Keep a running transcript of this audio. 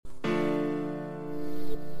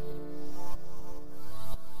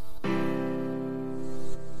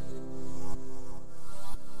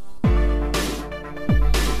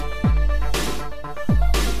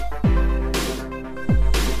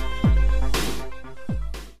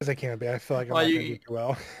As I can be. I feel like I'm Well, not going to do too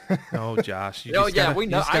well. No, Josh. You No, just yeah, gotta, we you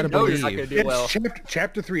know. just I gotta know you're not believe. gonna do well.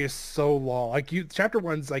 Chapter 3 is so long. Like chapter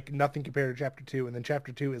 1's like nothing compared to chapter 2, and then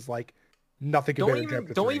chapter 2 is like nothing compared to chapter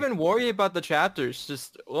 3. Don't even worry about the chapters.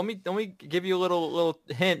 Just let me give you a little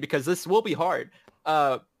hint because this will be hard.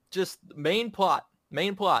 Just main plot.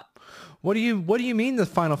 Main plot. What do you mean the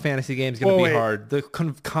Final Fantasy game is going to be hard? The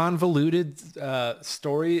convoluted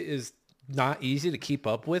story is not easy to keep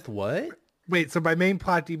up with. What? Wait, so by main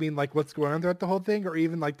plot, do you mean like what's going on throughout the whole thing, or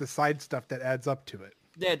even like the side stuff that adds up to it?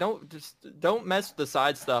 Yeah, don't mess with the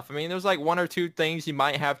side stuff. I mean, there's like one or two things you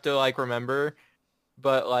might have to like remember,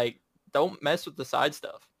 but like don't mess with the side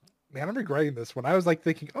stuff. Man, I'm regretting this one. I was like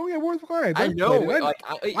thinking, oh yeah, World of Warcraft. I know, like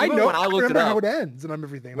I even know. when I looked it remember how up, it ends and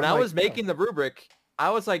everything. when I'm I like, was making the rubric, I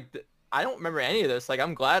was like, I don't remember any of this. Like,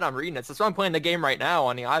 I'm glad I'm reading it. So that's why I'm playing the game right now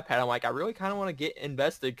on the iPad. I'm like, I really kind of want to get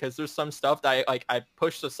invested because there's some stuff that I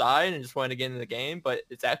pushed aside and just wanted to get into the game, but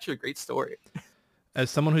it's actually a great story. As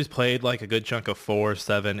someone who's played like a good chunk of 4,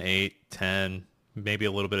 7, 8, 10, maybe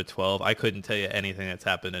a little bit of 12, I couldn't tell you anything that's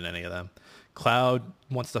happened in any of them. Cloud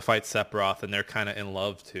wants to fight Sephiroth, and they're kind of in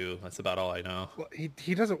love too. That's about all I know. Well,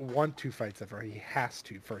 he doesn't want to fight Sephiroth. He has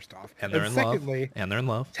to, first off. And they're in secondly, love. And they're in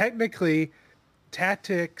love. Technically,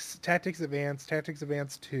 Tactics Advance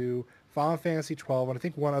 2, Final Fantasy 12, and I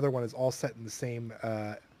think one other one is all set in the same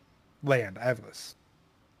land, Avlis.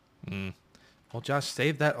 Well, Josh,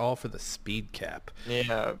 save that all for the speed cap.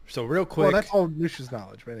 Yeah. So real quick. Well, that's all Nusha's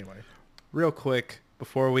knowledge, but anyway. Real quick,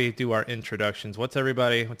 before we do our introductions, what's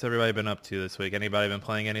everybody been up to this week? Anybody been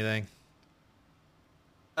playing anything?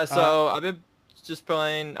 So I've been just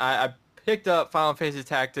playing. I picked up Final Fantasy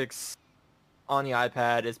Tactics on the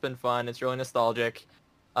iPad. It's been fun. It's really nostalgic.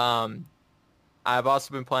 I've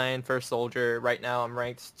also been playing First Soldier. Right now I'm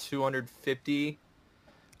ranked 250.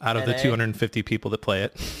 Out of the 250 people that play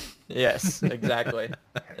it. Yes, exactly.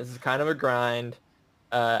 This is kind of a grind.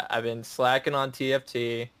 I've been slacking on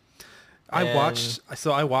TFT. I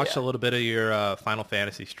watched a little bit of your Final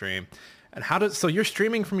Fantasy stream. And so you're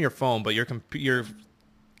streaming from your phone, but your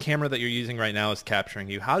camera that you're using right now is capturing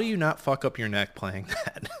you. How do you not fuck up your neck playing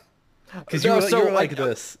that? Because you're like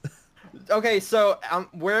this. Okay, so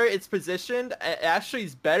where it's positioned, it actually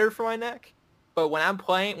is better for my neck. But when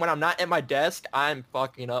I'm not at my desk, I'm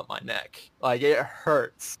fucking up my neck. Like, it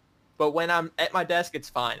hurts. But when I'm at my desk, it's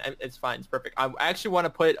fine. It's fine. It's perfect. I actually want to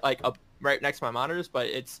put it like up right next to my monitors, but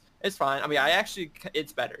it's fine. I mean,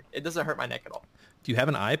 it's better. It doesn't hurt my neck at all. Do you have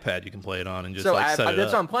an iPad you can play it on and just set it up?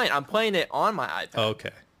 That's what I'm playing. I'm playing it on my iPad. Oh,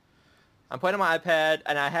 okay. I'm playing on my iPad,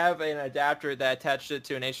 and I have an adapter that attached it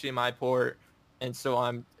to an HDMI port, and so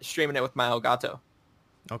I'm streaming it with my Elgato.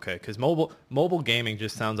 Okay, because mobile gaming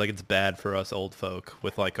just sounds like it's bad for us old folk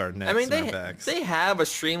with like our necks and our backs. They have a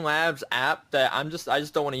Streamlabs app that I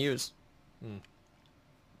just don't want to use.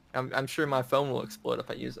 I'm sure my phone will explode if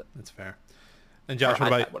I use it. That's fair. And Josh,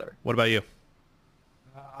 what about you?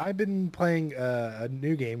 I've been playing a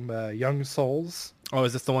new game, Young Souls. Oh,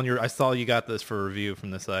 is this the one I saw you got this for review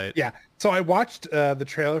from the site? Yeah. So I watched the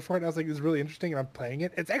trailer for it, and I was like, it was really interesting, and I'm playing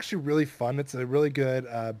it. It's actually really fun. It's a really good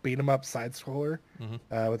beat-em-up side-scroller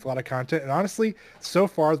with a lot of content. And honestly, so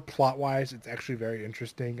far, plot-wise, it's actually very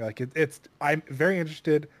interesting. Like, I'm very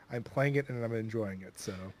interested. I'm playing it, and I'm enjoying it,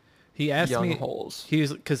 so... He asked me, holes.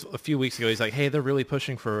 Because a few weeks ago, he's like, hey, they're really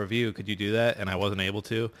pushing for a review. Could you do that? And I wasn't able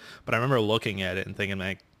to. But I remember looking at it and thinking,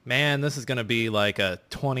 like, man, this is going to be like a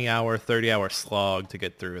 20-hour, 30-hour slog to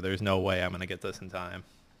get through. There's no way I'm going to get this in time.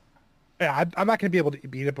 Yeah, I'm not going to be able to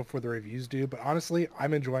beat it before the reviews do. But honestly,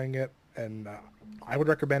 I'm enjoying it. And I would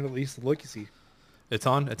recommend at least the look you see. It's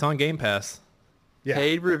on Game Pass. Yeah.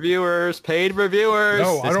 Paid reviewers.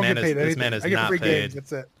 No, I don't get paid anything. This man is I get not free paid. games.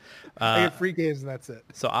 That's it. I get free games and that's it.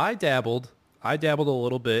 So I dabbled a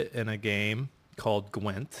little bit in a game called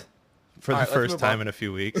Gwent for the first time in a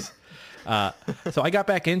few weeks. So I got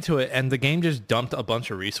back into it, and the game just dumped a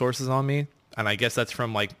bunch of resources on me, and I guess that's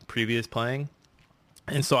from like previous playing.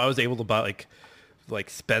 And so I was able to buy like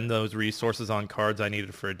spend those resources on cards I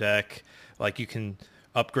needed for a deck. Like you can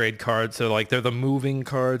upgrade cards, so like they're the moving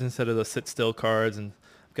cards instead of the sit still cards, and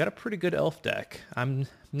I've got a pretty good elf deck. I'm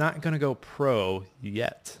not gonna go pro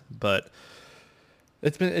yet, but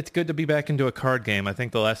it's good to be back into a card game. I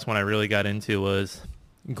think the last one I really got into was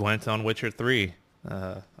Gwent on Witcher 3.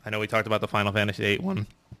 I know we talked about the Final Fantasy 8 one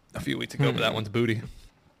a few weeks ago, but that one's booty.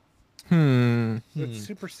 It's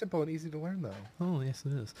super simple and easy to learn, though. Oh, yes,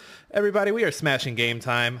 it is. Everybody, we are smashing game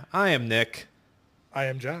time. I am Nick. I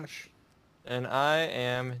am Josh. And I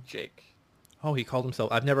am Jake. Oh, he called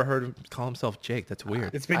himself. I've never heard him call himself Jake. That's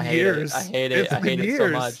weird. It's been years. I hate it. I hate it so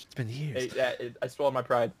much. It's been years. I swallowed my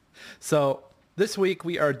pride. So This week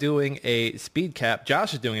we are doing a speed cap.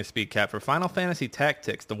 Josh is doing a speed cap for Final Fantasy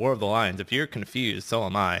Tactics, The War of the Lions. If you're confused, so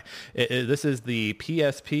am I. This is the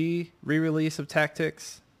PSP re-release of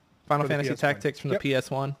Tactics, Final Fantasy Tactics from the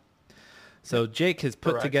PS1. So Jake has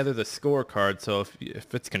put together the scorecard. So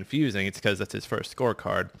if it's confusing, it's because that's his first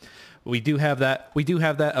scorecard. We do have that. We do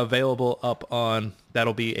have that available up on.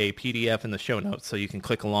 That'll be a PDF in the show notes, so you can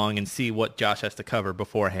click along and see what Josh has to cover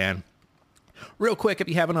beforehand. Real quick, if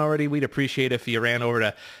you haven't already, we'd appreciate if you ran over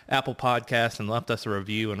to Apple Podcasts and left us a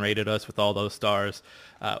review and rated us with all those stars.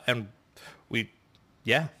 Josh,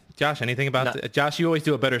 anything about Josh? You always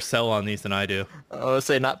do a better sell on these than I do. I would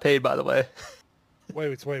say not paid, by the way.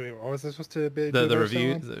 Wait. What was this supposed to be? The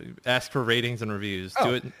reviews. Ask for ratings and reviews.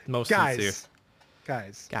 Do it most sincere.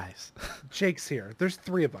 Guys. Jake's here. There's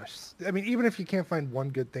 3 of us. I mean, even if you can't find one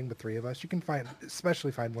good thing, but 3 of us, you can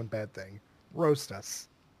especially find one bad thing. Roast us.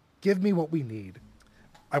 Give me what we need.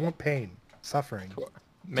 I want pain, suffering.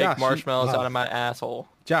 Make Josh, marshmallows out of my asshole.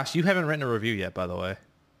 Josh, you haven't written a review yet, by the way.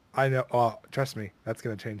 I know. Oh, trust me, that's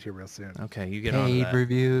gonna change here real soon. Okay, you get on that. Paid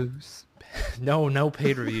reviews. No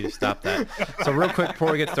paid reviews. Stop that. So real quick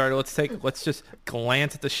before we get started, let's just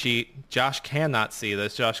glance at the sheet. Josh cannot see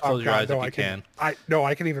this. Josh, close your eyes if you can. I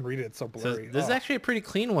can even read it. It's so blurry. So this is actually a pretty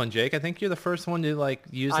clean one, Jake. I think you're the first one to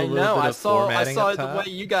use a little bit of I formatting. saw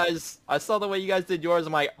the way you guys did yours.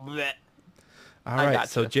 I'm like, bleh. All right,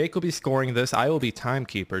 so Jake will be scoring this. I will be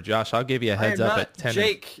timekeeper. Josh, I'll give you a heads up at 10.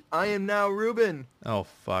 Jake, I am now Ruben. Oh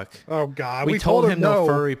fuck. Oh god, we told him no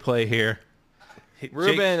furry play here.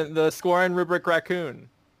 Ruben, Jake, the score and rubric raccoon.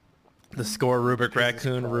 The score rubric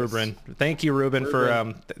raccoon, Ruben. Thank you, Ruben,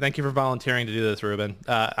 for thank you for volunteering to do this, Ruben.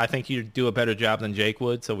 I think you do a better job than Jake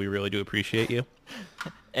would, so we really do appreciate you.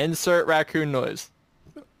 Insert raccoon noise.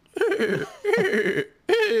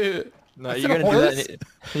 No, you're gonna do that.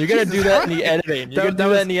 You're gonna do that in the editing. You're gonna do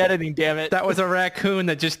that in the editing. Damn it! That was a raccoon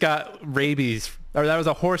that just got rabies, or that was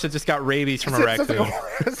a horse that just got rabies from a raccoon.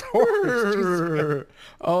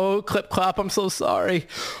 Oh, clip clop! I'm so sorry.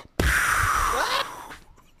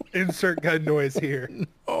 Insert gun noise here.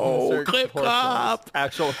 Oh, Insert clip clop!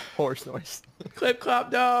 Actual horse noise. Clip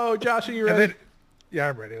clop! No, Josh, are you ready? Yeah,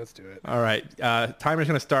 I'm ready. Let's do it. All right, timer's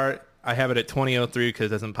gonna start. I have it at 20:03 because it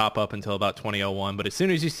doesn't pop up until about 20:01. But as soon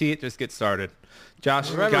as you see it, just get started. Josh,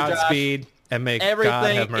 Godspeed, and may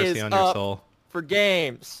God have mercy on your soul. For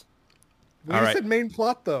games. We just said main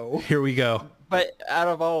plot, though. Here we go. But out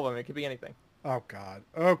of all of them, it could be anything. Oh, God.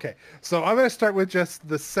 Okay. So I'm going to start with just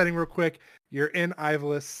the setting real quick. You're in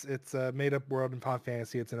Ivalice. It's a made-up world in Final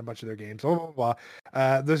Fantasy. It's in a bunch of their games. Blah, blah,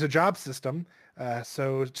 blah. There's a job system.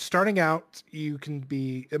 So starting out, you can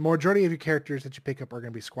be the majority of your characters that you pick up are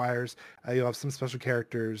going to be squires. You'll have some special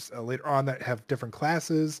characters later on that have different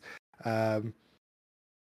classes.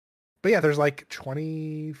 But yeah, there's like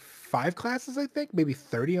 25 classes, I think, maybe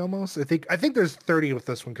 30 almost. I think there's 30 with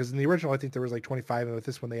this one because in the original I think there was like 25, and with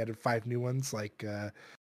this one they added 5 new ones like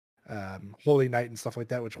Holy Knight and stuff like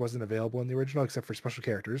that, which wasn't available in the original except for special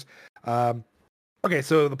characters. Okay,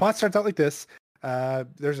 so the plot starts out like this.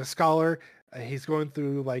 There's a scholar. He's going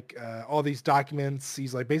through like all these documents.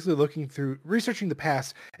 He's like basically looking through, researching the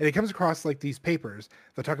past, and he comes across like these papers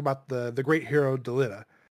that talk about the great hero Delita.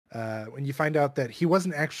 When you find out that he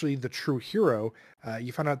wasn't actually the true hero,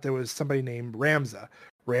 you find out there was somebody named Ramza.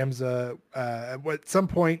 Ramza, at some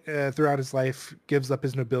point throughout his life, gives up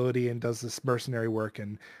his nobility and does this mercenary work,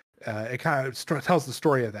 and it kind of tells the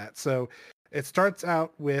story of that. So it starts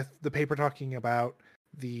out with the paper talking about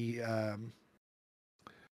the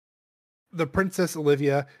Princess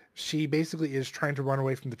Olivia. She basically is trying to run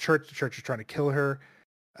away from the church. The church is trying to kill her.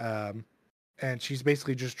 And she's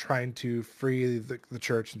basically just trying to free the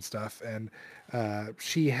church and stuff. And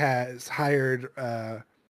she has hired,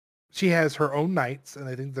 she has her own knights, and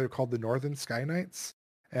I think they're called the Northern Sky Knights.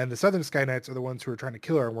 And the Southern Sky Knights are the ones who are trying to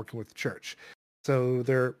kill her and working with the church. So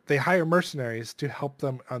they hire mercenaries to help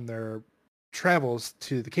them on their travels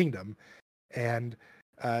to the kingdom. And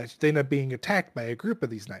they end up being attacked by a group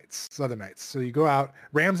of these knights, Southern Knights. So you go out.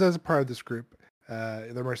 Ramza is a part of this group,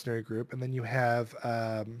 the mercenary group, and then you have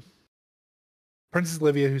Princess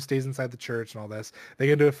Olivia, who stays inside the church and all this. They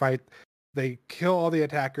get into a fight. They kill all the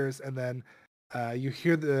attackers, and then you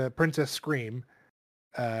hear the princess scream,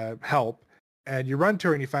 help, and you run to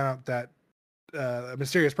her and you find out that a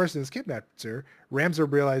mysterious person has kidnapped her. Ramza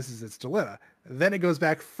realizes it's Delita. Then it goes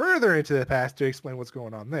back further into the past to explain what's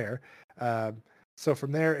going on there. So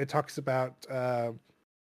from there, it talks about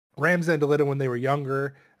Ramza and Delita when they were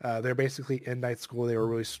younger. They're basically in night school. They were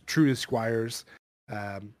really true to squires.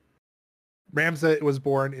 Ramza was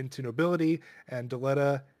born into nobility, and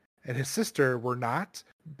Delita and his sister were not.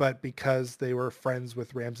 But because they were friends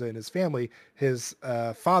with Ramza and his family, his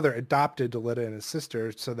father adopted Delita and his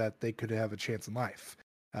sister so that they could have a chance in life.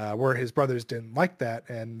 Where his brothers didn't like that,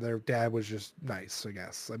 and their dad was just nice, I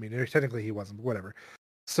guess. I mean, technically he wasn't, but whatever.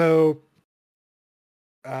 So,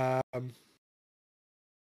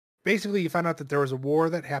 basically, you find out that there was a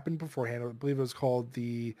war that happened beforehand. I believe it was called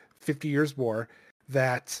the 50 Years' War.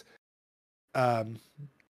 That the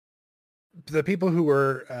people who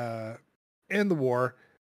were in the war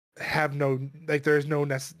have there's no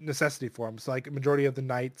necessity for them. So, like, a majority of the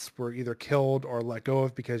knights were either killed or let go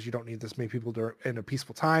of because you don't need this many people in a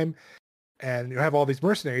peaceful time. And you have all these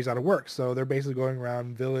mercenaries out of work. So they're basically going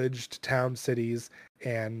around village to town, cities,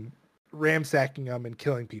 and ransacking them and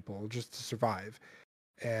killing people just to survive.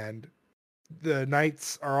 And the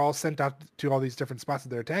knights are all sent out to all these different spots that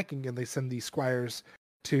they're attacking, and they send these squires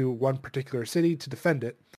to one particular city to defend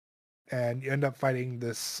it. And you end up fighting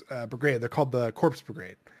this brigade. They're called the Corpse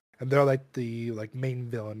Brigade, and they're like the main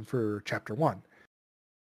villain for Chapter 1.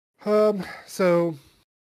 So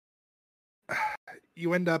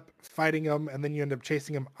you end up fighting them, and then you end up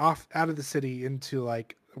chasing them off out of the city into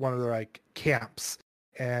one of their camps.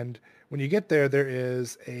 And when you get there, there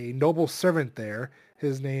is a noble servant there.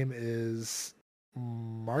 His name is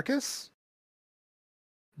Marcus.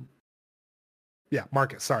 Yeah,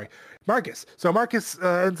 Marcus. Sorry, Marcus. So Marcus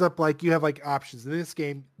ends up you have options in this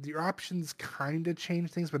game. Your options kind of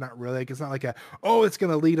change things, but not really. It's not it's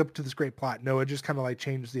going to lead up to this great plot. No, it just kind of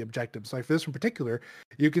changes the objective. So for this in particular,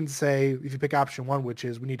 you can say if you pick option 1, which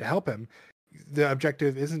is we need to help him, the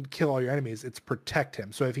objective isn't kill all your enemies; it's protect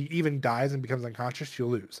him. So if he even dies and becomes unconscious, you'll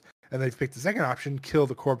lose. And then if you pick the second option, kill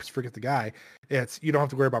the corpse, forget the guy. You don't have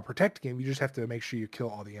to worry about protecting him. You just have to make sure you kill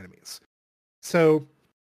all the enemies. So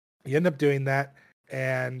you end up doing that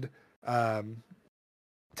and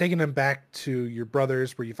taking him back to your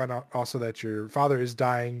brothers, where you find out also that your father is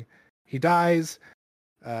dying. He dies.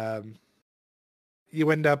 You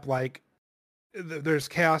end up there's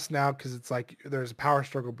chaos now because it's there's a power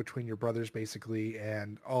struggle between your brothers basically,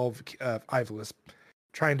 and all of Ivalice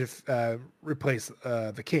trying to replace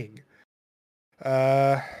the king.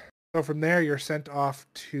 So from there, you're sent off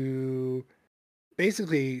to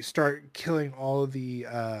basically start killing all of the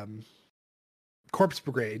Corpse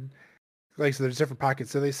Brigade. So there's different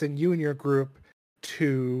pockets. So they send you and your group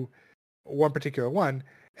to one particular one,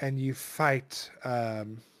 and you fight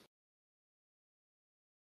Milda,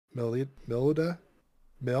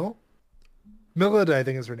 I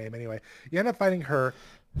think is her name. Anyway, you end up fighting her.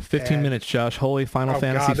 15 minutes, Josh. Holy Final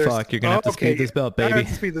Fantasy fuck. You're going to have to speed this up, baby. I have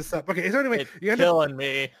to speed this up. Okay, so anyway, you end up killing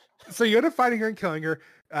me. So you end up fighting her and killing her.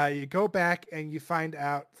 You go back and you find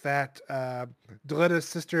out that Delita's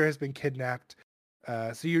sister has been kidnapped.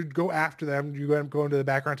 So you go after them. You end up going to the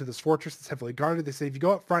background to this fortress that's heavily guarded. They say if you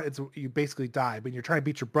go up front, you basically die. But you're trying to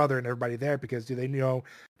beat your brother and everybody there because they know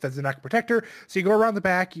that they're not going to protect her. So you go around the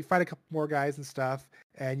back. You fight a couple more guys and stuff.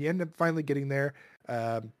 And you end up finally getting there.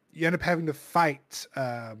 You end up having to fight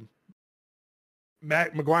Matt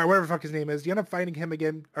McGuire, whatever the fuck his name is. You end up fighting him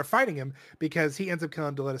because he ends up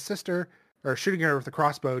killing Delita's sister, or shooting her with a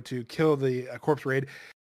crossbow to kill the corpse raid.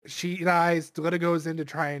 She dies. Delita goes in to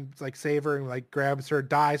try and save her and grabs her,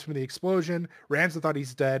 dies from the explosion. Ramza thought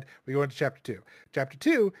he's dead. We go into chapter 2. Chapter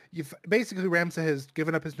 2, basically Ramza has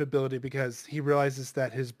given up his nobility because he realizes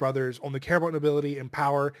that his brothers only care about nobility and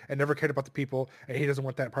power and never cared about the people, and he doesn't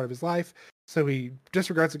want that part of his life. So he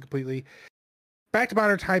disregards it completely. Back to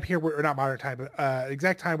modern time here, or not modern time, but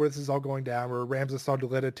exact time where this is all going down, where Ramza saw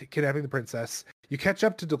Delita kidnapping the princess. You catch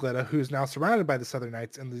up to Delita, who's now surrounded by the Southern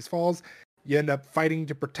Knights in these falls. You end up fighting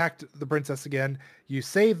to protect the princess again. You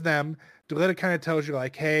save them. Delita kind of tells you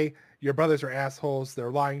hey, your brothers are assholes. They're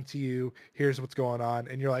lying to you. Here's what's going on.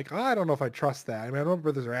 And you're I don't know if I trust that. I mean, I know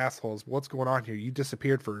brothers are assholes. What's going on here? You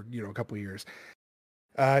disappeared for, a couple of years.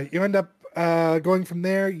 You end up going from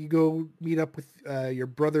there. You go meet up with your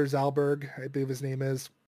brother Zalberg, I believe his name is.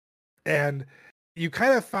 And you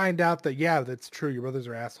kind of find out that, yeah, that's true. Your brothers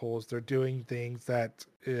are assholes. They're doing things that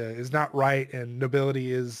is not right, and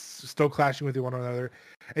nobility is still clashing with one another.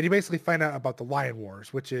 And you basically find out about the Lion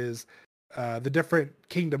Wars, which is the different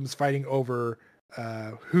kingdoms fighting over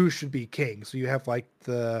who should be king. So you have I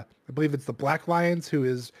believe it's the Black Lions, who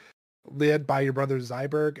is led by your brother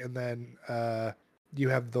Zyberg, and then you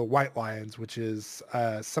have the White Lions, which is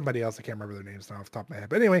somebody else. I can't remember their names now off the top of my head.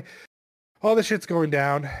 But anyway, all this shit's going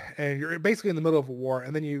down, and you're basically in the middle of a war,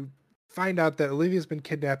 and then you find out that Olivia's been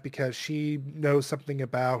kidnapped because she knows something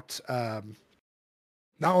about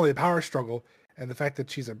not only the power struggle and the fact that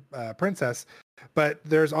she's a princess, but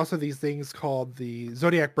there's also these things called the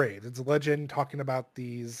Zodiac Braids. It's a legend talking about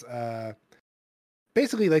these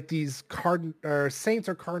basically like these saints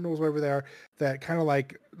or cardinals, whatever they are, that kind of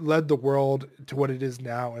like led the world to what it is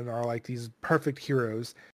now and are like these perfect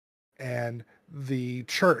heroes. And the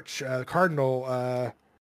church, Cardinal,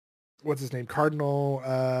 what's his name? Cardinal,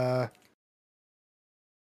 I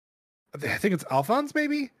think it's Alphonse,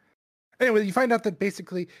 maybe? Anyway, you find out that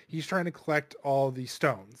basically he's trying to collect all these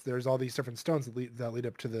stones. There's all these different stones that lead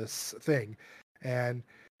up to this thing. And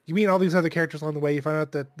you meet all these other characters along the way. You find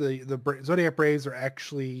out that the Zodiac Braves are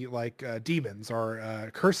actually like demons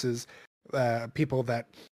or curses, people that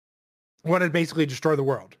want to basically destroy the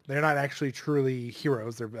world. They're not actually truly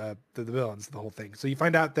heroes. They're the villains of the whole thing. So you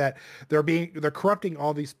find out that they're corrupting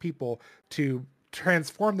all these people to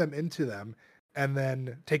transform them into them and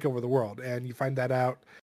then take over the world. And you find that out.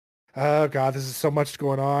 Oh god, this is so much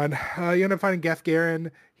going on. You end up finding Geth Garen.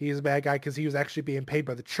 He's a bad guy because he was actually being paid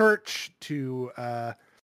by the church to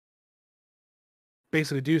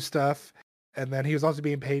basically do stuff. And then he was also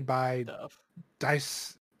being paid by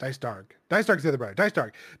Dice Dark. Dice Dark's the other brother. Dice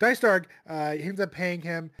Dark, he ends up paying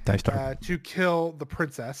him to kill the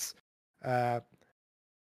princess. Oh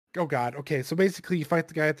god, okay, so basically you fight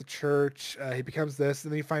the guy at the church, he becomes this,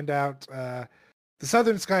 and then you find out the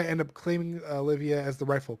Southern Sky end up claiming Olivia as the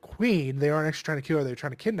rightful queen. They aren't actually trying to kill her, they're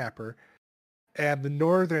trying to kidnap her. And the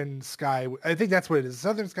Northern Sky, I think that's what it is. The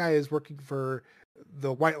Southern Sky is working for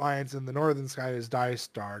the White Lions, and the Northern Sky is Dice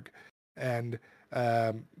Dark. And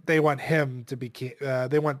they want him to be king.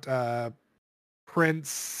 They want Prince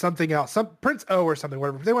something else, some Prince O or something,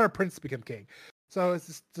 whatever. They want a prince to become king. So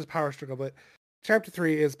it's just power struggle. But chapter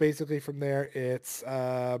 3 is basically from there. It's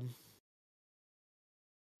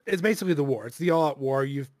basically the war. It's the all-out war.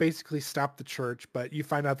 You've basically stopped the church, but you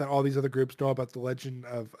find out that all these other groups know about the legend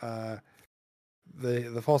of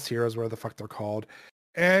the false heroes, whatever the fuck they're called.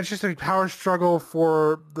 And it's just a power struggle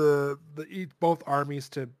for both armies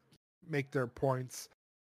to make their points.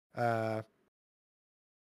 So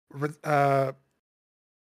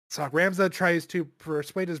Ramza tries to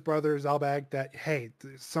persuade his brother Zalbag that, hey,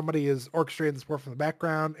 somebody is orchestrating this war from the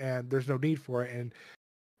background and there's no need for it.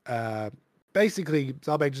 And basically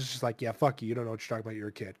Zalbag is just like, yeah, fuck you. You don't know what you're talking about. You're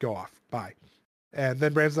a kid. Go off. Bye. And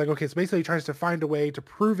then Ramza's like, okay, so basically he tries to find a way to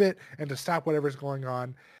prove it and to stop whatever's going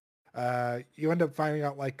on. You end up finding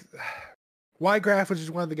out like Ygraph, which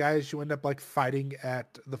is one of the guys you end up like fighting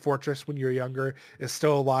at the fortress when you're younger, is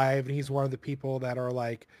still alive, and he's one of the people that are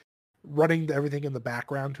like running everything in the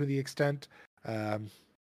background to the extent. Oh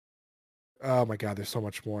my god, there's so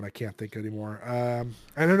much more and I can't think anymore.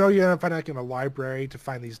 I don't know, you end up finding like in a library to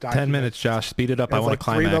find these documents. 10 minutes, Josh. Speed it up. I want to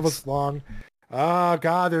climax. 3 levels long. Oh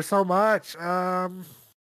god, there's so much.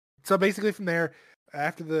 So basically from there,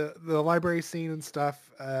 after the library scene and stuff,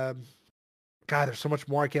 god, there's so much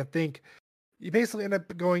more I can't think. You basically end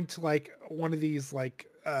up going to like one of these like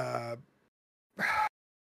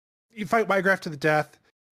you fight Ygraph to the death.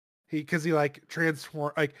 Because he like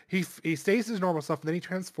transform, like he stays his normal stuff and then he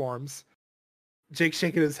transforms. Jake's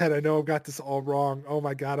shaking his head. I know I've got this all wrong. Oh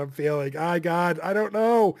my god, I'm failing. God, I don't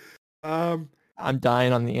know. I'm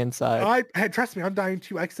dying on the inside. Trust me, I'm dying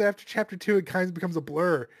too. I said after chapter 2, it kind of becomes a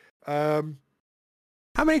blur. How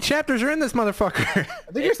many chapters are in this motherfucker? I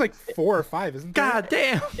think there's like 4 or 5, isn't there? God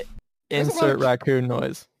damn. Insert raccoon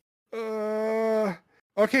noise.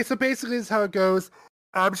 Okay, so basically this is how it goes.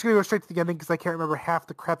 I'm just going to go straight to the ending because I can't remember half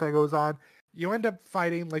the crap that goes on. You end up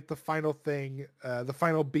fighting like the final thing, the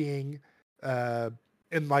final being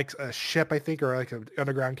in like a ship, I think, or like an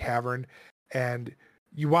underground cavern. And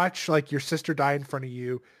you watch like your sister die in front of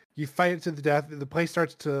you. You fight it to the death. The place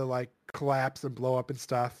starts to like collapse and blow up and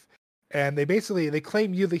stuff. And they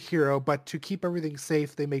claim you the hero, but to keep everything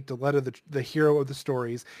safe, they make Deletta the hero of the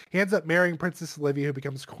stories. He ends up marrying Princess Olivia, who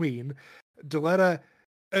becomes queen. Deletta,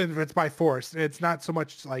 and it's by force, and it's not so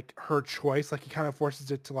much like her choice. Like he kind of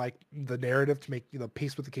forces it to like the narrative to make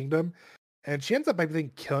peace with the kingdom. And she ends up, I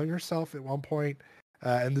think, killing herself at one point.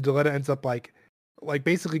 And the Deletta ends up like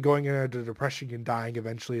basically going into depression and dying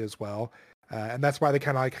eventually as well. And that's why they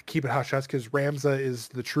kind of like keep it hush hush, because Ramza is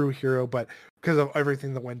the true hero, but because of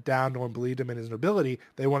everything that went down, no one believed him in his nobility.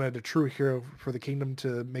 They wanted a true hero for the kingdom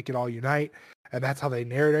to make it all unite, and that's how they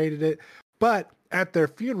narrated it. But at their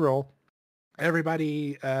funeral,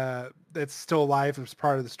 everybody that's still alive as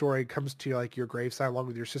part of the story comes to like your graveside along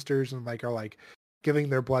with your sisters and like are like giving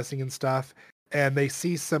their blessing and stuff. And they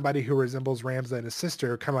see somebody who resembles Ramza and his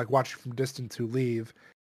sister kind of like watching from distance who leave.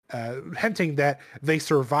 Hinting that they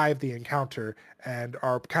survived the encounter and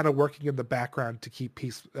are kind of working in the background to keep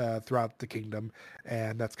peace throughout the kingdom,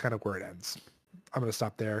 and that's kind of where it ends. I'm gonna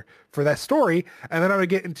stop there for that story, and then I'm gonna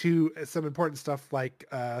get into some important stuff like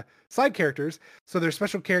side characters. So there's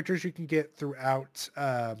special characters you can get throughout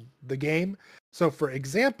the game. So for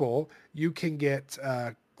example, you can get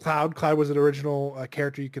Cloud. Cloud was an original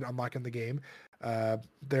character you could unlock in the game.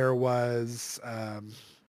 There was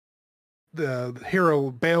the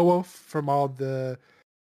hero Beowulf from all the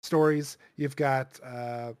stories. You've got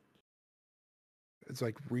it's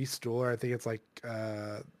like Restorer. I think it's like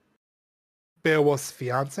Beowulf's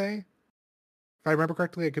fiance. If I remember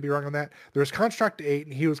correctly, I could be wrong on that. There's Construct 8,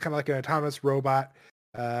 and he was kind of like an autonomous robot.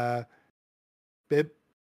 Bibos.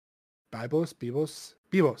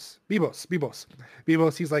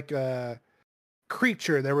 He's like a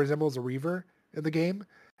creature that resembles a reaver in the game.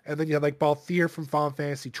 And then you have like Balthier from Final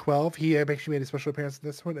Fantasy 12. He actually made a special appearance in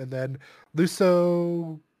this one. And then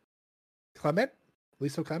Luso Clement.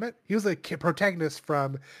 He was a protagonist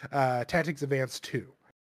from Tactics Advance 2.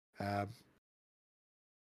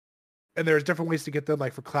 And there's different ways to get them.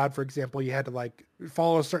 Like for Cloud, for example, you had to like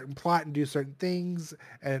follow a certain plot and do certain things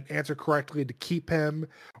and answer correctly to keep him.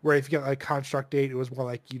 Where if you get like Construct 8, it was more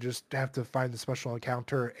like you just have to find the special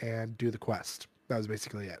encounter and do the quest. That was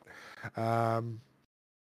basically it.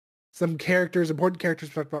 Some characters, important characters,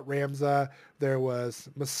 we talked about Ramza. There was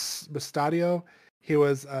Mustadio. He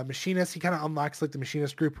was a machinist. He kind of unlocks like the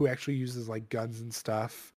machinist group who actually uses like guns and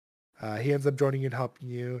stuff. He ends up joining you and helping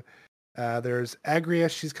you. There's Agria.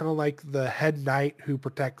 She's kind of like the head knight who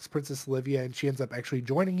protects Princess Olivia, and she ends up actually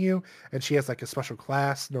joining you, and she has like a special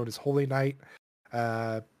class known as Holy Knight.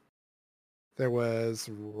 There was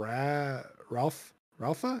Ralphie?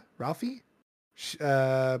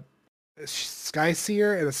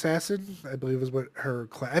 Skyseer, an assassin, I believe is what her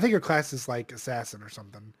class. I think her class is like assassin or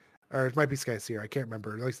something. Or it might be Skyseer. I can't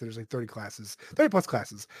remember. At least there's like 30 plus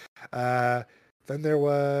classes. Then there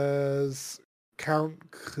was Count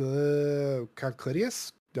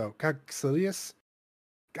Clidius? No, Count Clidius?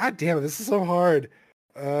 God damn it, this is so hard.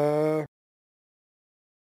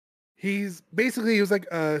 He was like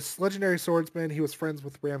a legendary swordsman. He was friends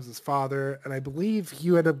with Ramses' father, and I believe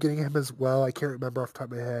you end up getting him as well. I can't remember off the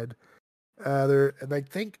top of my head. And I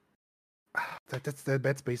think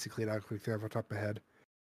that's basically it. I'll quickly off the top of my head.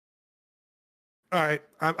 All right,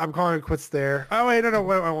 I'm calling it quits there. Oh wait, no,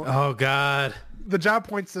 wait, oh god. The job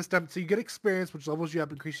point system. So you get experience, which levels you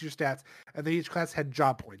up, increases your stats, and then each class had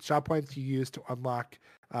job points. Job points you use to unlock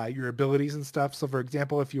your abilities and stuff. So for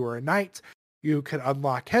example, if you were a knight, you could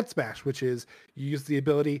unlock Head Smash, which is you use the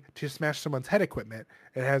ability to smash someone's head equipment.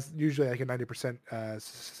 It has usually like a 90%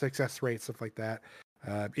 success rate, stuff like that.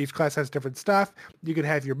 Each class has different stuff. You can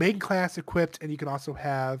have your main class equipped, and you can also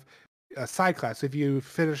have a side class. So if you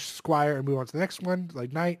finish Squire and move on to the next one,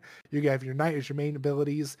 like Knight, you have your Knight as your main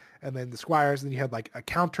abilities, and then the Squires, and then you have like a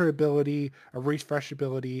counter ability, a refresh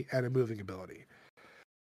ability, and a moving ability.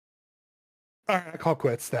 All right, I call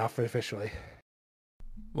quits now officially.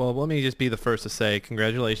 Well, let me just be the first to say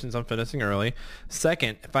congratulations on finishing early.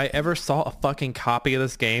 Second, if I ever saw a fucking copy of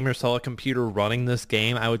this game or saw a computer running this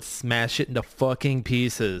game, I would smash it into fucking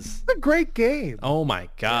pieces. It's a great game. Oh my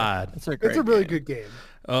god. Yeah, it's a really good game.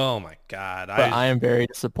 Oh my god. But I am very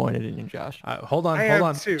disappointed in you, Josh. Hold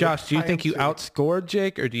on. Too. Josh, do you think you outscored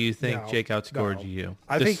Jake, or do you think Jake outscored you?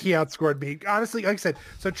 I think he outscored me. Honestly, like I said,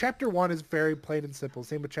 so chapter 1 is very plain and simple.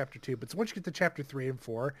 Same with chapter 2. But once you get to chapter 3 and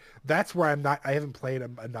 4, that's where I haven't played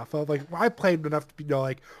enough of. Like, I played enough to know,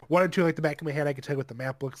 like, 1 and 2, like the back of my hand, I can tell you what the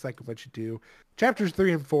map looks like and what you do. Chapters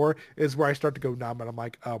 3 and 4 is where I start to go numb, and I'm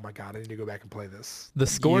like, oh my god, I need to go back and play this. The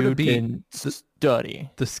score to beat study.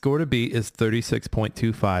 The score to beat is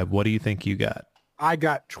 36.25. What do you think you got? I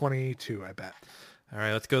got 22, I bet. All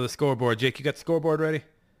right, let's go to the scoreboard. Jake, you got the scoreboard ready?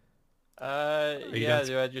 Yeah,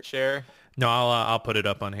 do I just share? No, I'll put it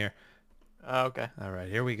up on here. Okay. All right,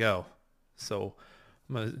 here we go. So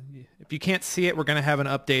if you can't see it, we're going to have an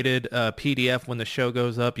updated PDF when the show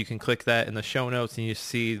goes up. You can click that in the show notes and you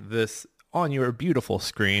see this on your beautiful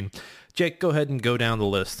screen. Jake, go ahead and go down the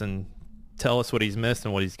list and tell us what he's missed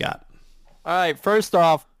and what he's got. All right, first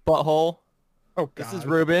off, Butthole. Oh, God. This is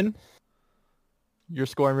Ruben. You're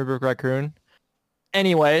scoring Rubric Raccoon.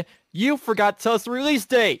 Anyway, you forgot to tell us the release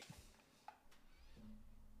date.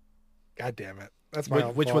 God damn it. That's my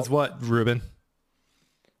own Which fault. was what, Ruben?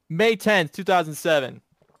 May 10th, 2007.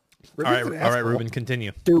 All right, Ruben,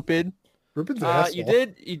 continue. Stupid. Ruben's an asshole. You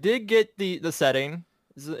did get the setting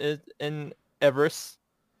in Everest.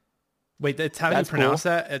 Wait, that's how you pronounce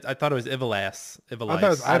that? I thought it was Ivelas. I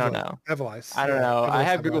don't know. Evelis. I don't know. I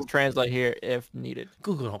have Google Evelis. Translate here if needed.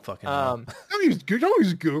 Google don't fucking know. Don't use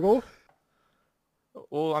Google.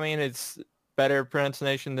 Well, I mean, it's better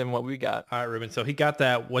pronunciation than what we got. All right, Ruben. So he got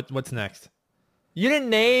that. What's next? You didn't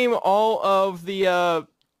name all of the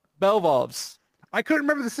Belvolves. I couldn't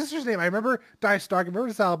remember the sister's name. I remember Dice Dog. I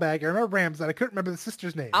remember Zalbag. I remember Ramsat. I couldn't remember the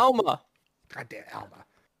sister's name. Alma. Goddamn Alma.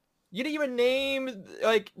 You didn't even name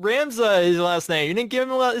like Ramza his last name. You didn't give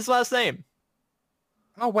him his last name.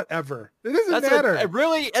 Oh, whatever. It doesn't matter.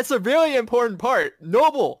 It's a really important part.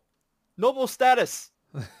 Noble status.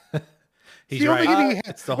 He's right.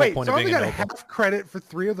 It's the whole wait, point so of I only being a got noble. half credit for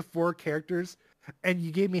 3 of the 4 characters, and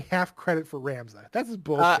you gave me half credit for Ramza. That's just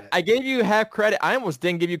bullshit. I gave you half credit. I almost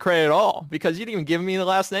didn't give you credit at all because you didn't even give me the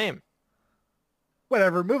last name.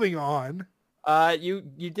 Whatever. Moving on.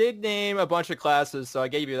 You did name a bunch of classes, so I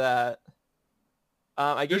gave you that.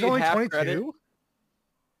 I gave There's you only half 22? credit.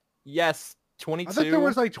 Yes, 22. I thought there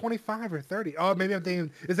was like 25 or 30. Oh, maybe I'm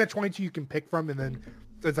thinking, is that 22 you can pick from, and then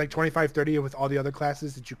it's like 25, 30 with all the other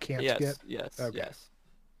classes that you can't get? Yes. Okay.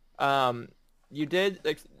 You did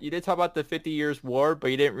talk about the 50 Years War,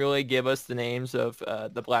 but you didn't really give us the names of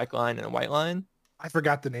the Black Line and the White Line. I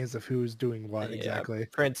forgot the names of who's doing what exactly.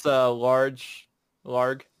 Prince Larg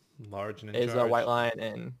Large and is a White Line,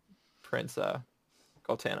 and Prince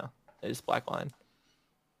Goltana is Black Line.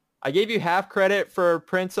 I gave you half credit for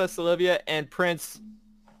Princess Olivia and Prince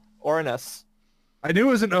Ornus. I knew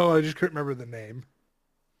it was an O, I just couldn't remember the name.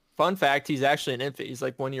 Fun fact, he's actually an infant. He's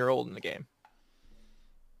like 1 year old in the game.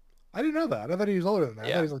 I didn't know that. I thought he was older than that. I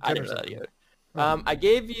thought he was like 10 I or didn't know that something. either. I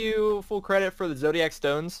gave you full credit for the Zodiac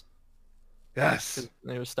Stones. Yes.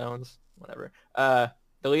 They were stones. Whatever.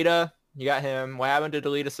 Delita, you got him. What happened to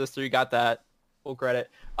Delita's sister? You got that. Full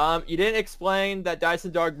credit. You didn't explain that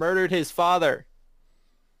Dyson Dog murdered his father.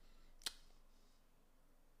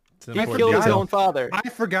 He killed his own father. I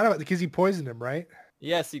forgot about it because he poisoned him, right?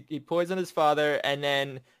 Yes, he poisoned his father, and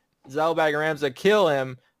then Zalbag and Ramza kill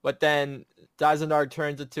him, but then Dyson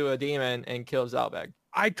turns into a demon and kills Zalbag.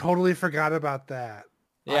 I totally forgot about that.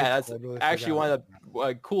 Yeah, that's actually one of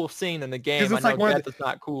the cool scene in the game. It's I like know death is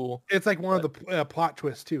not cool. It's like one of the plot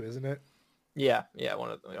twists too, isn't it? Yeah,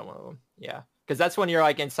 one of them. Yeah, because that's when you're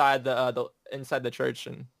like inside the church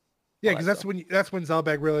and. Yeah, because that's when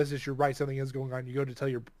Zalbag realizes you're right, something is going on. You go to tell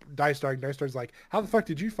your Dice Dog, and Dice Dog's like, "How the fuck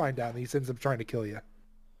did you find out?" And he ends up trying to kill you.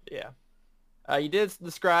 Yeah, you did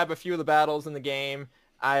describe a few of the battles in the game.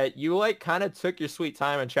 You like kind of took your sweet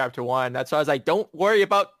time in chapter 1. That's why I was like, "Don't worry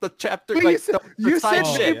about the chapter." But like you said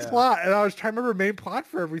main yeah. plot, and I was trying to remember main plot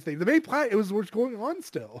for everything. The main plot, it was what's going on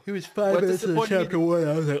still. It was 5 minutes into chapter 1.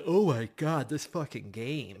 I was like, oh my god, this fucking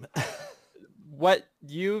game. What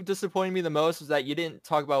you disappointed me the most was that you didn't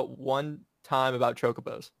talk about one time about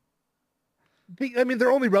chocobos. I mean, they're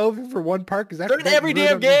only relevant for one part because they're in every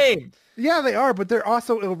damn game. Yeah, they are, but they're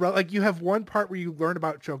also irrelevant. Like you have one part where you learn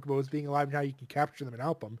about chocobos being alive and how you can capture them and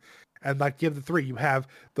help them. And like you have the 3. You have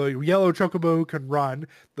the yellow chocobo who can run,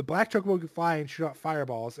 the black chocobo who can fly and shoot out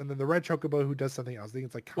fireballs, and then the red chocobo who does something else. I think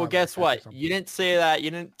it's like. Well, guess what? You didn't say that. You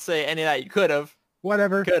didn't say any of that. You could have.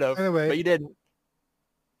 Whatever. Could have. Anyway, but you didn't.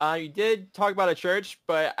 You did talk about a church,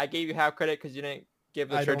 but I gave you half credit because you didn't give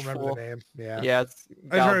the church don't remember full. the name. Yeah. Yeah, it's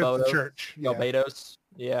I heard it's the church. Yeah. Galbados.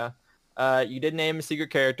 Yeah. You did name a secret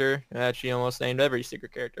character. Actually, almost named every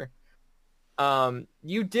secret character.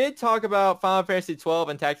 You did talk about Final Fantasy 12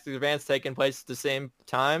 and Tactics Advance taking place at the same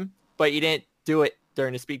time, but you didn't do it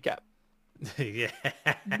during the speed cap. Yeah.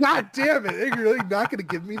 God damn it! Are you really not going to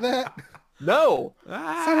give me that? No.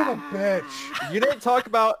 Son of a bitch. You didn't talk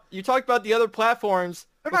about. You talked about the other platforms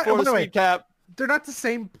before the speed cap. They're not the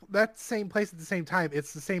same. That same place at the same time.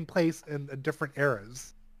 It's the same place in different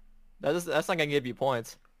eras. That's not gonna give you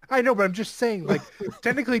points. I know, but I'm just saying, like,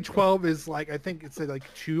 technically 12 is like, I think it's like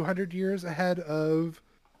 200 years ahead of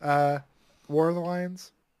War of the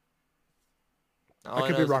Lions. I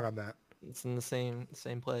could be wrong on that. It's in the same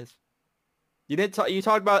place. You didn't talk. You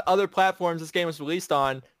talked about other platforms this game was released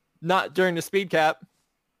on, not during the speed cap.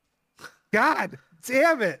 God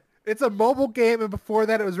damn it! It's a mobile game, and before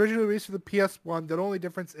that, it was originally released for the PS1. The only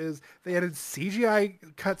difference is they added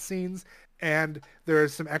CGI cutscenes, and there are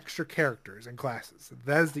some extra characters and classes.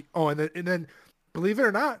 That is the and then, believe it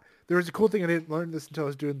or not, there was a cool thing. I didn't learn this until I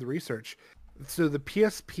was doing the research. So the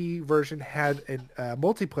PSP version had a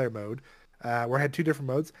multiplayer mode where it had 2 different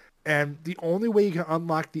modes, and the only way you can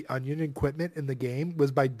unlock the onion equipment in the game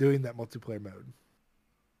was by doing that multiplayer mode.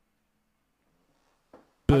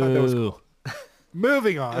 I thought that was cool.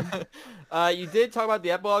 Moving on. You did talk about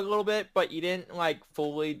the epilogue a little bit, but you didn't like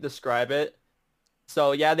fully describe it.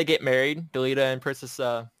 So yeah, they get married. Delita and Princess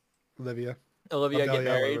Olivia get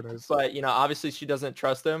married, but obviously she doesn't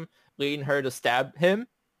trust him, leading her to stab him.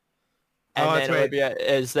 And then Olivia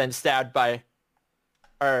is then stabbed by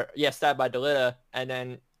Delita, and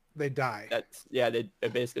then they die. They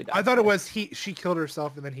basically die. I thought it was she killed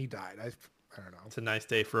herself and then he died. I don't know. It's a nice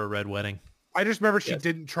day for a red wedding. I just remember she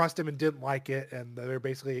didn't trust him and didn't like it, and they were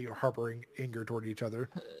basically harboring anger toward each other.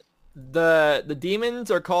 The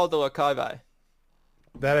demons are called the Lokavi.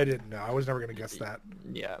 That I didn't know. I was never gonna guess that.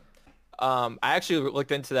 Yeah. I actually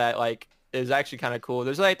looked into that. Like, it was actually kind of cool.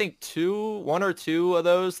 There's I think one or two of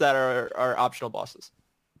those that are optional bosses.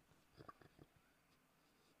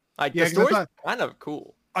 Like the story's kind of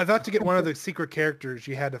cool. I thought to get one of the secret characters,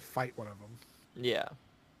 you had to fight one of them. Yeah.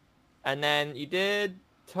 And then you did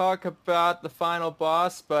talk about the final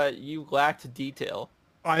boss, but you lacked detail.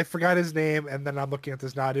 I forgot his name, and then I'm looking at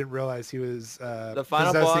this now. I didn't realize he was the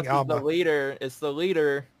final boss is the leader. It's the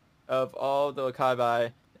leader of all the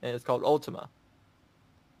Lokavi, and it's called Ultima.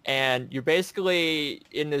 And you're basically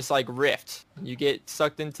in this like rift. You get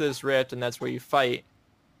sucked into this rift, and that's where you fight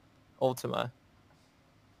Ultima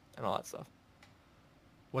and all that stuff.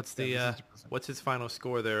 What's the what's his final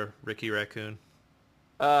score there, Ricky Raccoon?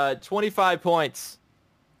 25 points.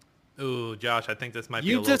 Ooh, Josh, I think this might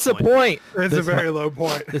be you a low disappoint. Point. It's a very low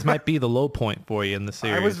point. This might be the low point for you in the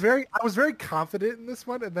series. I was very confident in this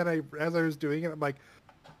one, and then as I was doing it, I'm like,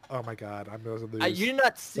 oh my god, I'm going to lose. You did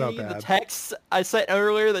not see the text I said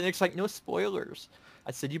earlier that Nick's like, no spoilers.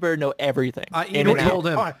 I said, you better know everything. I even told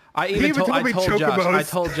him. I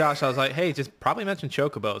told Josh, I was like, hey, just probably mention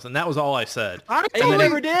Chocobos. And that was all I said. I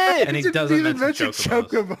never did. And he doesn't mention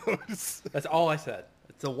Chocobos. That's all I said.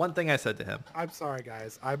 It's the one thing I said to him. I'm sorry,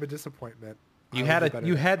 guys. I'm a disappointment. You had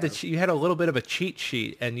a little bit of a cheat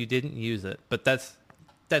sheet and you didn't use it. But that's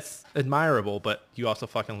admirable, but you also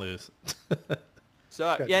fucking lose.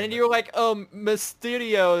 So yeah, and you were like,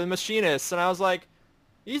 Mysterio, the machinist. And I was like,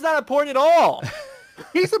 he's not important at all.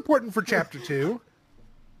 He's important for chapter 2.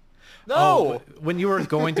 No. Oh, when you were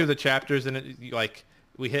going through the chapters and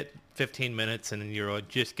we hit 15 minutes and you were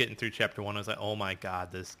just getting through chapter 1, I was like, oh my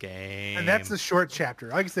god, this game. And that's the short chapter.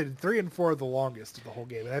 Like I said, 3 and 4 are the longest of the whole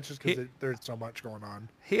game. And that's just because there's so much going on.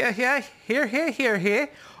 Here.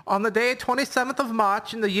 On the day 27th of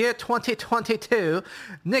March in the year 2022,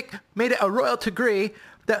 Nick made it a royal decree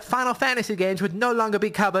that Final Fantasy games would no longer be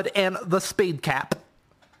covered in the Speedcap.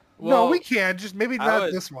 Well, no, we can. Just maybe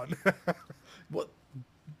not this one. Well,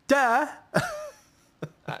 duh.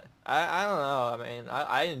 I don't know. I mean,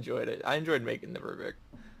 I enjoyed it. I enjoyed making the rubric.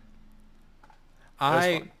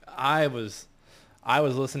 I was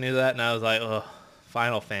listening to that and I was like, ugh,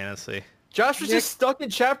 Final Fantasy. Josh was just stuck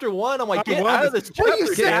in chapter 1. I'm like, get out of this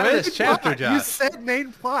chapter. Get out of this chapter, Josh. You said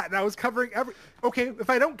main plot, and I was covering every. Okay,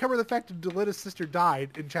 if I don't cover the fact that Delita's sister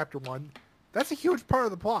died in chapter 1, that's a huge part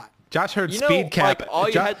of the plot. Josh heard Speedcap.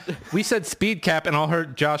 Like, we said Speedcap, and all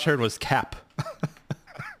Josh heard was cap.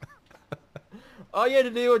 All you had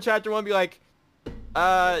to do in chapter 1 be like,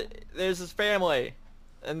 there's this family,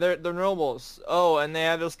 and they're normals. Oh, and they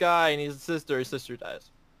have this guy, and he's a sister. His sister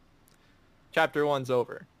dies. Chapter 1's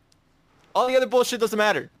over. All the other bullshit doesn't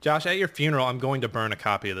matter. Josh, at your funeral, I'm going to burn a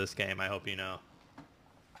copy of this game. I hope you know.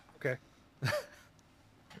 Okay.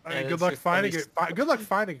 I mean, good luck finding it. Good luck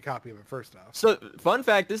finding a copy of it first off. So, fun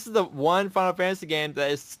fact: this is the one Final Fantasy game that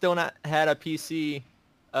has still not had a PC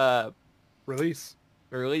release.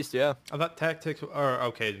 Released, yeah. I thought Tactics, or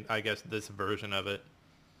okay, I guess this version of it.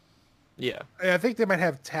 Yeah. I think they might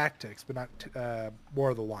have Tactics, but not War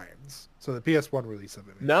of the Lions. So the PS1 release of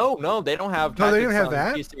it. Maybe. No, they don't have. No, they don't have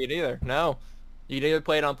that. PC either. No, you can either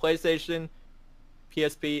play it on PlayStation,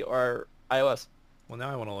 PSP, or iOS. Well,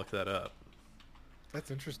 now I want to look that up.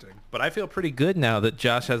 That's interesting. But I feel pretty good now that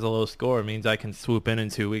Josh has a low score. It means I can swoop in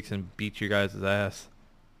 2 weeks and beat your guys' ass.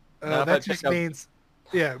 That just means,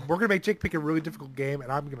 yeah, we're going to make Jake pick a really difficult game, and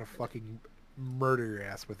I'm going to fucking murder your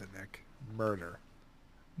ass with it, Nick. Murder.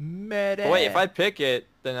 Wait, if I pick it,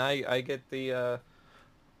 then I get the...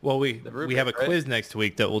 well, we have a quiz next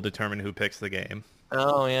week that will determine who picks the game.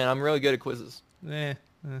 Oh, yeah, I'm really good at quizzes.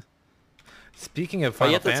 Speaking of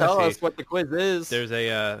Final Fantasy, you have to tell us what the quiz is. There's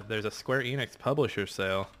a Square Enix publisher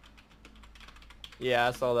sale. Yeah,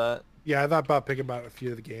 I saw that. Yeah, I thought about picking about a few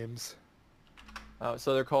of the games. Oh,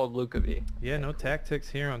 so they're called Lucavi. Yeah, no Tactics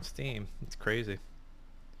here on Steam. It's crazy.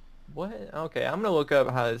 What? Okay, I'm gonna look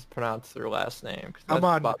up how to pronounce their last name. Come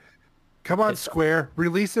on, Square,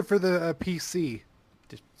 release it for the PC,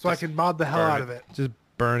 so I can mod the hell out of it. Just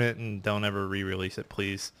burn it and don't ever re-release it,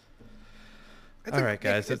 please. All right,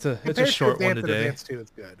 guys, it's a short one today. It's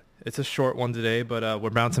good. It's a short one today, but we're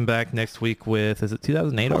bouncing back next week with, is it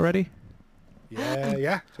 2008 already?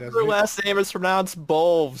 Yeah. Her last name is pronounced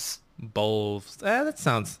Bolves. Bowls. That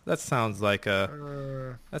sounds like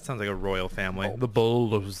a royal family. The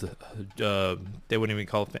Bowls. They wouldn't even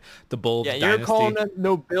call it the Bowls. Yeah, dynasty. you're calling them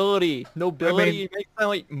nobility. Nobility makes it sound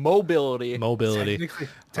like mobility.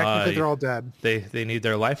 Technically, they're all dead. They need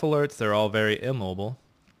their life alerts. They're all very immobile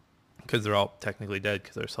because they're all technically dead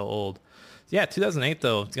because they're so old. Yeah, 2008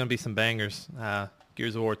 though, it's gonna be some bangers.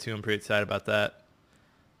 Gears of War 2. I'm pretty excited about that.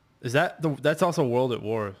 That's also World at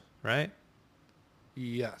War, right?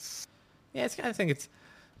 Yes. Yeah, I think it's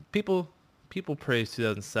people praise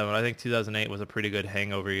 2007. I think 2008 was a pretty good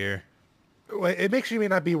hangover year. Well, it may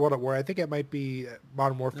not be World at War. I think it might be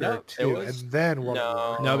Modern Warfare 2 and then World at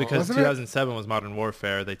War. No, because 2007 was Modern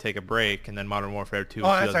Warfare. They take a break, and then Modern Warfare 2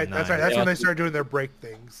 was 2009. That's right. That's when they started doing their break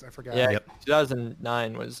things. I forgot. Yeah,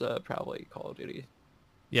 2009 was probably Call of Duty.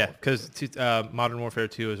 Yeah, because Modern Warfare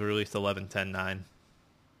 2 was released 11/10/9.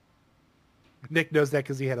 Nick knows that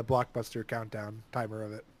because he had a Blockbuster countdown timer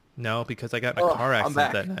of it. No, because I got in a car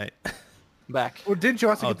accident that night. Back. Well, didn't you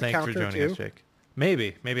also get the thanks counter for joining too? us, Jake.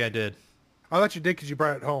 Maybe I did. I thought you did because you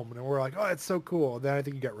brought it home, and we're like, "Oh, it's so cool." And then I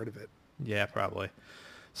think you got rid of it. Yeah, probably.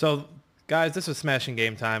 So, guys, this was Smashing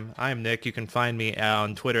Game Time. I am Nick. You can find me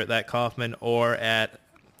on Twitter at @ThatKaufman or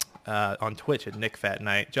on Twitch at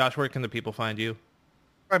NickFatNight. Josh, where can the people find you?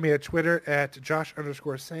 Find me at Twitter at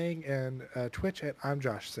Josh_Sang and Twitch at I'm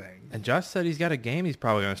Josh Sang. And Josh said he's got a game he's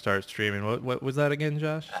probably going to start streaming. What was that again,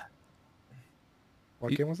 Josh?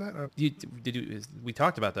 What game was that? We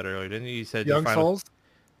talked about that earlier, didn't you? You said Young Souls.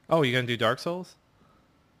 Oh, you're going to do Dark Souls?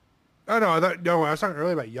 Oh no, I was talking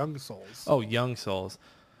earlier about Young Souls. Oh, Young Souls.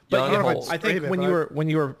 But I think when you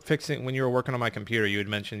were working on my computer, you had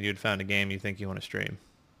mentioned you'd found a game you think you want to stream.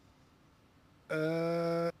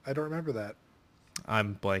 I don't remember that.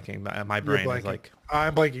 I'm blanking. My brain is like...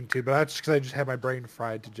 I'm blanking too, but that's because I just had my brain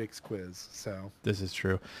fried to Jake's quiz. So this is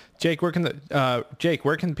true. Jake, where can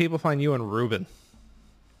people find you and Ruben?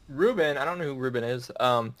 Ruben, I don't know who Ruben is.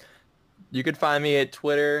 You could find me at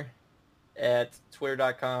Twitter at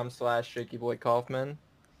twitter.com/JakeyBoyKaufman.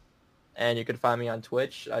 And you can find me on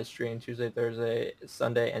Twitch. I stream Tuesday, Thursday,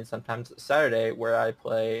 Sunday, and sometimes Saturday, where I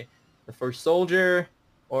play The First Soldier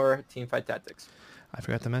or Teamfight Tactics. I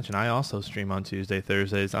forgot to mention, I also stream on Tuesday,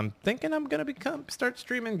 Thursdays. I'm thinking I'm going to start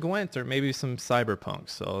streaming Gwent or maybe some Cyberpunk,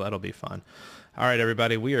 so that'll be fun. All right,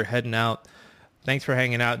 everybody, we are heading out. Thanks for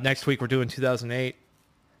hanging out. Next week, we're doing 2008.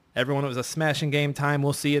 Everyone, it was a smashing game time.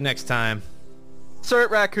 We'll see you next time. Insert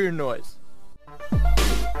raccoon noise.